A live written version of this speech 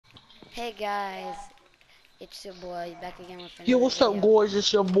Hey guys, it's your boy back again with Yo, another what's up, video. boys?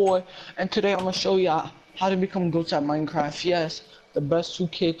 It's your boy, and today I'm gonna show y'all how to become good at Minecraft. Yes, the best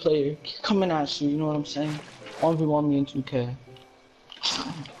 2K player coming at you. You know what I'm saying? 1v1 me in 2K.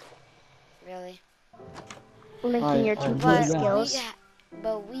 Really? Linking your Alright, 2K do it But again. skills.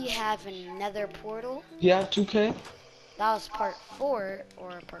 we have another portal. You have 2K? That was part 4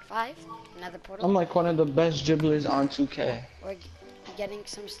 or part 5. Another portal. I'm like one of the best dribblers on 2K. We're getting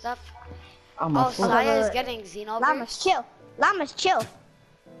some stuff. I'm a Oh, Okay, foot. Saya wait, is wait. getting Llamas, Xenoverse. chill. Llamas, chill.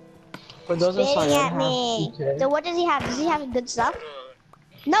 But doesn't Spitting Syed at have me. 2K? So what does he have? Does he Uh, have good stuff?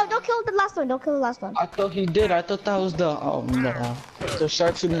 No, don't kill the last one. Don't kill the last one. I thought he did. I thought that was the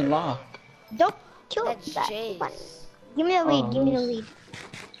sharpshooting lock. Don't kill that's that one. Jace. Give me the lead. Give me the lead.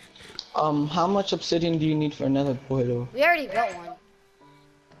 How much obsidian do you need for another portal? We already built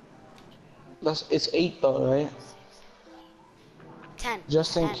one. It's 8 though, right? 10.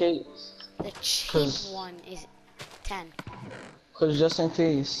 Just in 10. case. The cheap Cause one is 10. Cause just in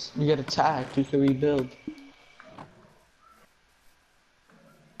case you get attacked, you can rebuild.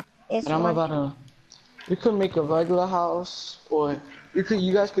 It's And I'm one. about to. We could make a regular house, or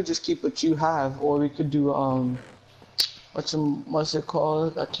you guys could just keep what you have, or we could do what's it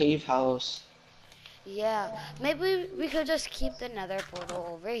called? A cave house. Yeah, maybe we could just keep the nether portal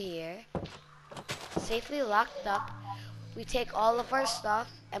over here, safely locked up. We take all of our stuff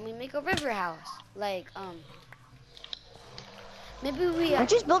and we make a river house. Maybe we Or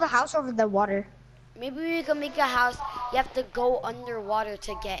just build a house over the water. maybe we can make a house. You have to go underwater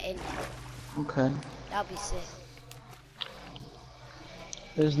to get in. Okay. That'll be sick.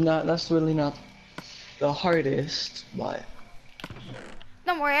 That's really not the hardest, but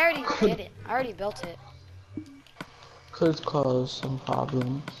Don't worry, I already could did it. I already built it. could cause some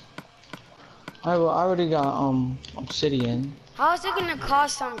problems. I already got obsidian. How is it gonna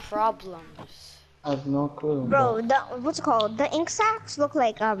cause some problems? I have no clue, but Bro, what's it called? The ink sacks look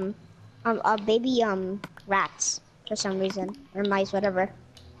like baby rats for some reason, or mice, whatever.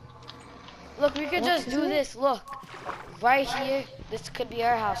 Look, we could just do Isn't it? this. Look, right here. This could be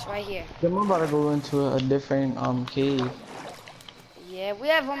our house right here. then we're about to go into a different cave. Yeah, we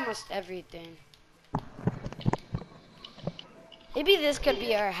have almost everything. Maybe this could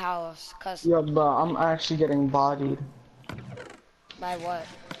be our house, cause Yeah, but I'm actually getting bodied by what?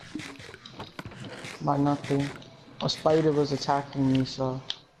 by nothing. A spider was attacking me, so.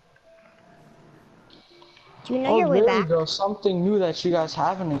 Do you know Oh, your way there we back? go. Something new that you guys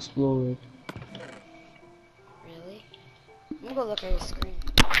haven't explored. Really? I'm gonna go look at your screen.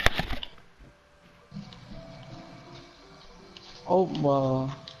 Oh, well,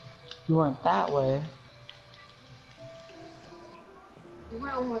 you went that way.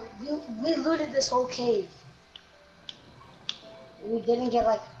 We looted this whole cave. We didn't get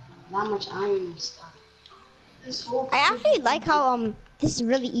like that much iron and stuff. This whole I cave. actually like how this is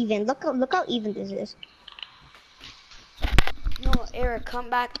really even. Look how even this is. No, Eric, come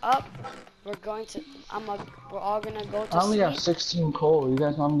back up. We're going to. We're all gonna go to I only have sleep. 16 coal. You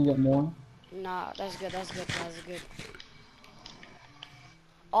guys want me to get more? Nah, that's good. That's good. That's good.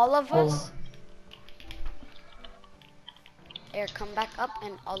 All of Oh, us. Eric, come back up,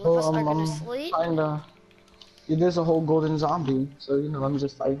 and all of oh, us are gonna I'm sleep. kinda. Yeah, there's a whole golden zombie, so you know, let me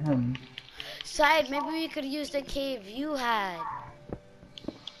just fight him. Side, maybe we could use the cave you had.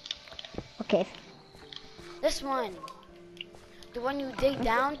 Okay. This one. The one you dig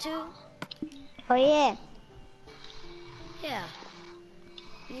down to. Oh yeah. Yeah.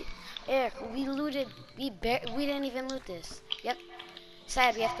 Eric, we looted. We didn't even loot this. Yep.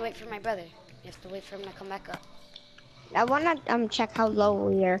 Sad, we have to wait for my brother. You have to wait for him to come back up. I wanna check how low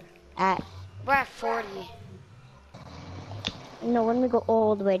we're at. We're at 40. No, when we go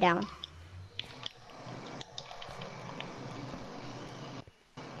all the way down.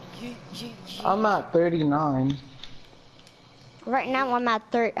 I'm at 39. Right now I'm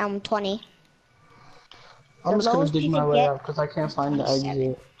at 20. I'm The just gonna lowest dig you my could way get out because I can't find the 27.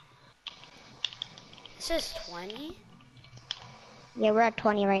 exit. This is 20. Yeah, we're at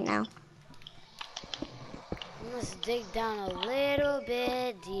 20 right now. Let's dig down a little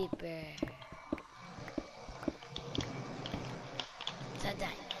bit deeper. Ta-da.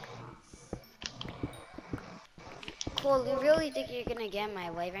 Cool, you really think you're gonna get in my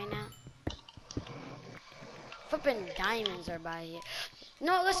way right now? Flipping diamonds are by here.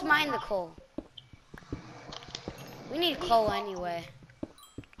 No, let's mine the coal. We need coal anyway.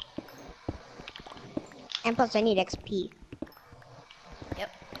 And plus I need XP. Yep.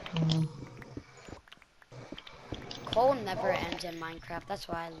 Coal never ends in Minecraft. That's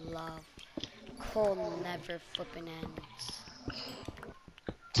what I love. Coal never flipping ends.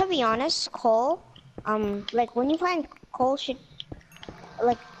 To be honest, coal, like when you find coal should,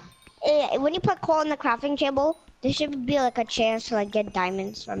 like, when you put coal in the crafting table, there should be like a chance to like get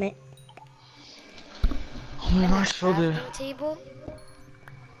diamonds from it. Oh my In the gosh, so the crafting table?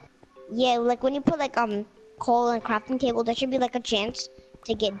 Yeah, like when you put like coal in a crafting table, there should be like a chance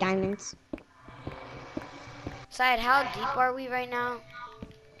to get diamonds. Side, how deep are we right now?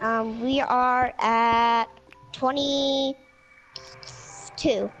 We are at 22.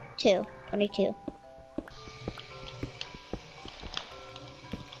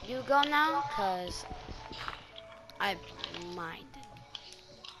 You go now, cause I might.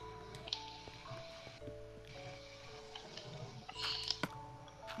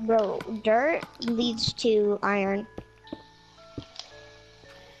 Bro, dirt leads to iron.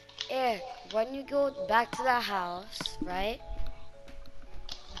 Eric, when you go back to the house, right?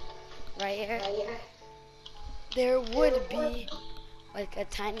 Right here, there would be like a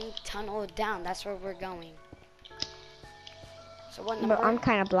tiny tunnel down. That's where we're going. So what Bro, number? I'm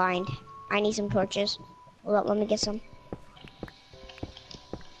kind of blind. I need some torches. Hold up, let me get some.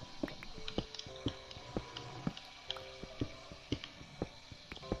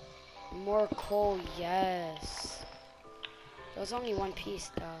 More coal, yes. There's only one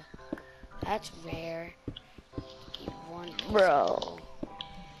piece though. That's rare. Need one piece of Bro. coal.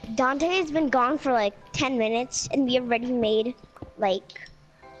 Dante has been gone for like 10 minutes and we already made like,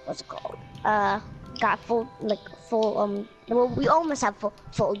 what's it called? Got well, we almost have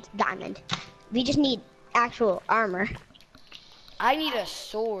full diamond. We just need actual armor. I need a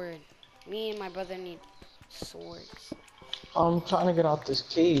sword. Me and my brother need swords. I'm trying to get out this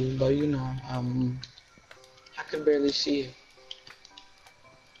cave, but you know, I can barely see it.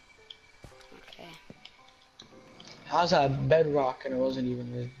 Okay. How's that bedrock and it wasn't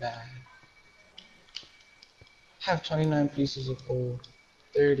even this bad? I have 29 pieces of coal.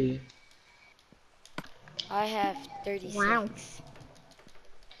 30. I have 36. Wow.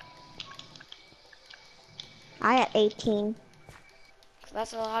 I have 18. So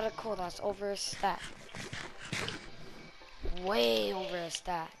that's a lot of coal. That's over a stack. Way over a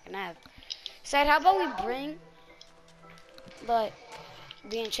stack. And I have. Said, how about we bring the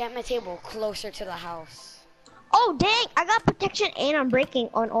enchantment table closer to the house? Oh dang! I got protection and I'm breaking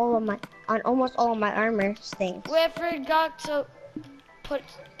on almost all of my armor things. Wait, I forgot to put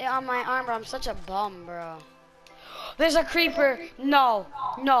it on my armor. I'm such a bum, bro. There's a creeper. No,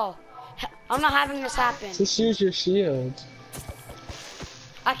 no. I'm not having this happen. Just use your shield.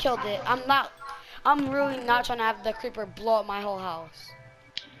 I killed it. I'm really not trying to have the creeper blow up my whole house.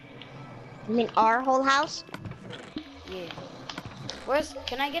 I mean our whole house. Yeah.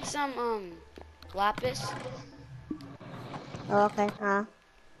 Can I get some, lapis? Oh, okay.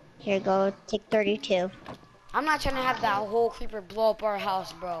 Here you go. Take 32. I'm not trying to have that whole creeper blow up our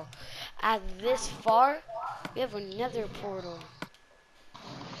house, bro. At this far, we have another portal.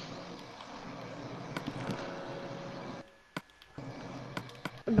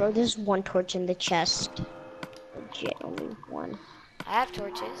 Bro, there's one torch in the chest. Legit, only one. I have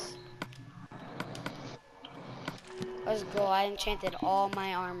torches. Let's go. I enchanted all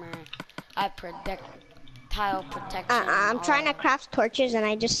my armor. I have tile protection. I'm trying to craft torches and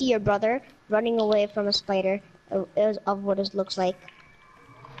I just see your brother running away from a spider of what it looks like.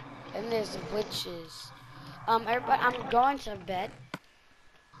 And there's witches. Everybody, I'm going to bed.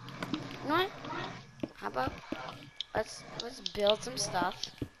 You know what? How about let's build some stuff.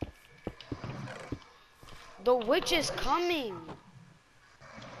 The witch is coming.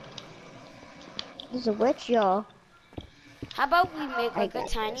 There's a witch, y'all. How about we make like a got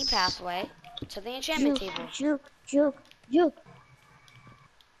tiny this. pathway to the enchantment table? Juke.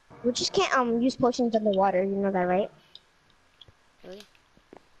 We just can't use potions underwater, you know that, right? Really?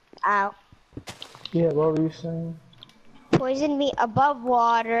 Ow. Yeah, what were you saying? Poison me above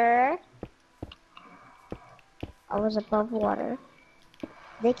water. I was above water.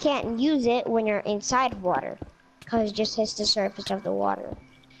 They can't use it when you're inside water, because it just hits the surface of the water.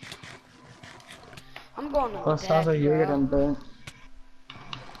 I'm going to Oh, bed, sounds like you're bro. getting burnt.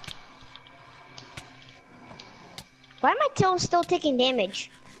 Why am I still taking damage?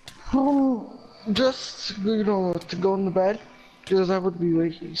 Oh, just, you know, to go in the bed, because that would be way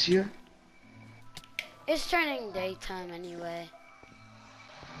easier. It's turning daytime anyway.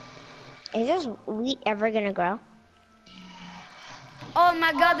 Is this wheat ever gonna grow? Oh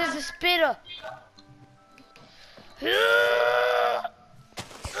my god, there's a spitter.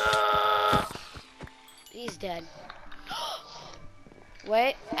 He's dead.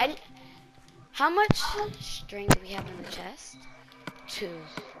 Wait, how much string do we have in the chest? 2.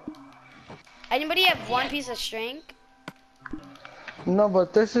 Anybody have one piece of string? No,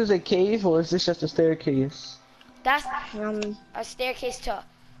 but this is a cave, or is this just a staircase? That's Um, a staircase to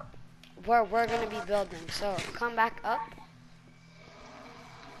where we're gonna be building. So come back up.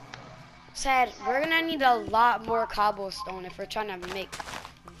 Said we're gonna need a lot more cobblestone if we're trying to make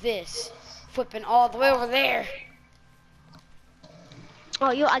this flipping all the way over there. oh,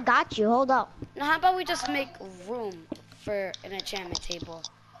 I got you. Hold up. Now how about we just make room for an enchantment table?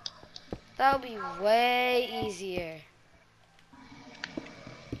 That'll be way easier.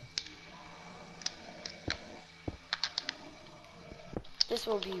 This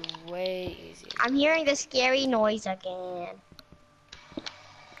will be way easier. I'm hearing the scary noise again.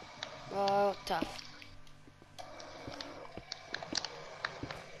 Oh, tough.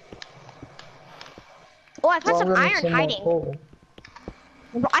 Oh, I found Well, I'm some gonna make iron some more hiding. coal.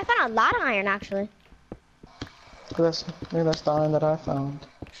 Bro, I found a lot of iron actually. Maybe that's the iron that I found.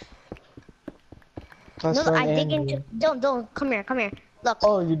 That's No, for I an dig anvil. into. Don't. Come here. Look.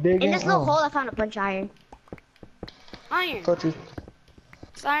 Oh, you digging? In this little Oh, hole, I found a bunch of iron. Iron. thought you.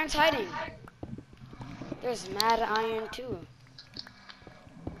 This iron's hiding. There's mad iron too.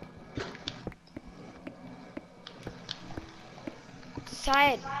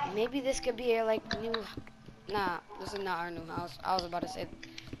 Side, maybe this could be a like new. Nah, this is not our new house. I was about to say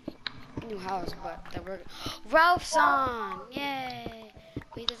new house, but that we're Ralph's on. Yay!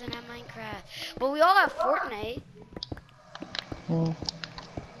 But he doesn't have Minecraft. But we all have Fortnite. Hmm.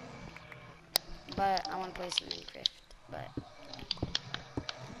 But I want to play some Minecraft. But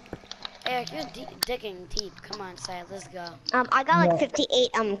Eric, you're digging deep. Come on, Side, let's go. I got like No.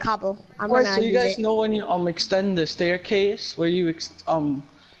 58 cobble. I'm Alright, gonna so you use guys it. know when you extend the staircase where you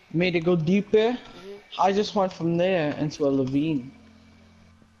made it go deeper? I just went from there into a ravine.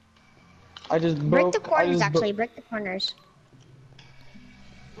 I just Break the broke. corners actually. Break the corners.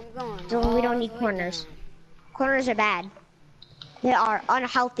 I'm going. We don't all need the way corners. down. Corners are bad. They are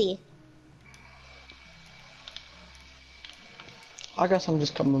unhealthy. I guess I'm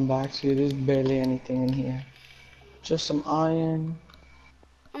just coming back to you. There's barely anything in here. Just some iron.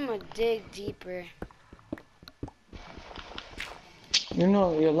 I'm gonna dig deeper. You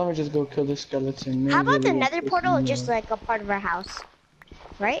know, yeah, let me just go kill the skeleton. How Maybe about the it'll nether piss portal is me just off. like a part of our house?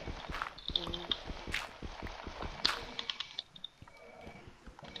 Right?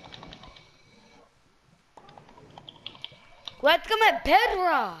 Let's go at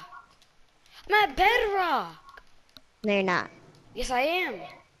bedrock. I'm at bedrock. No, you're not. Yes, I am.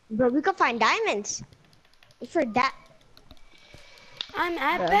 Bro, we could find diamonds. For that. I'm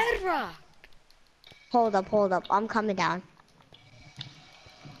at Bro. bedrock. Hold up. I'm coming down.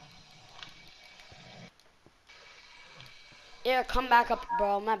 Yeah, come back up,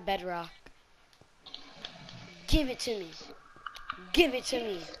 bro. I'm at bedrock. Give it to me. Give it to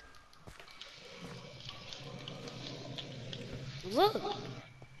me. Look.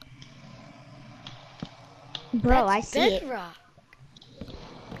 Bro, That's I see it. bedrock.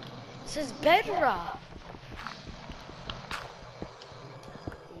 This is bedrock.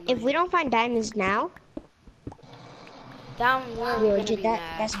 If we don't find diamonds now, Down where we'll we're gonna do be that.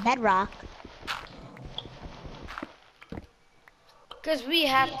 mad. That's bedrock. Because we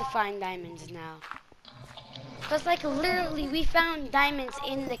have to find diamonds now. Because, like, literally, we found diamonds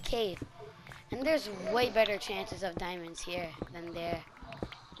in the cave. And there's way better chances of diamonds here than there.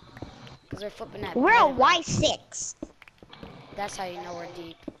 Because we're flipping that We're a bedrock. Y6. That's how you know we're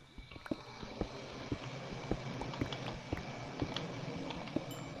deep.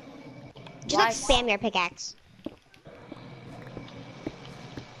 Just like spam your pickaxe.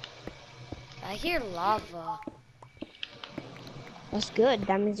 I hear lava. That's good.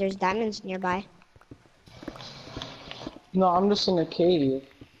 That means there's diamonds nearby. No, I'm just in a cave.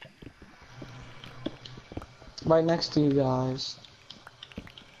 Right next to you guys.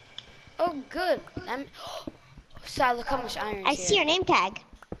 Oh, good. Sal, look how much iron's I here. see your name tag.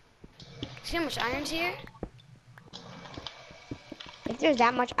 See how much iron's here? If there's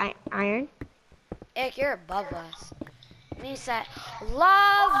that much iron. Eric, you're above us. Means that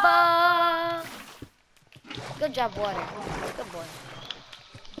lava. Good job, water. Good boy.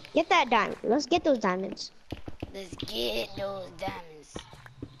 Get that diamond. Let's get those diamonds. Let's get those diamonds.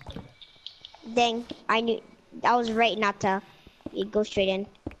 Dang, I knew. I was right not to go straight in.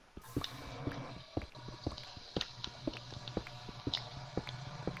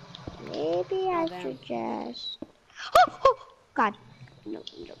 Maybe I damn. should just. Oh, God. No.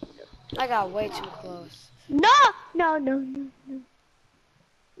 I got way too close. No.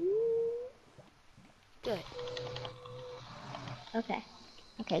 Good. Okay,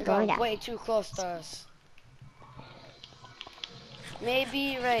 You going got down. way too close to us.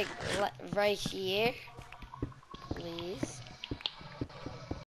 Maybe right here, please.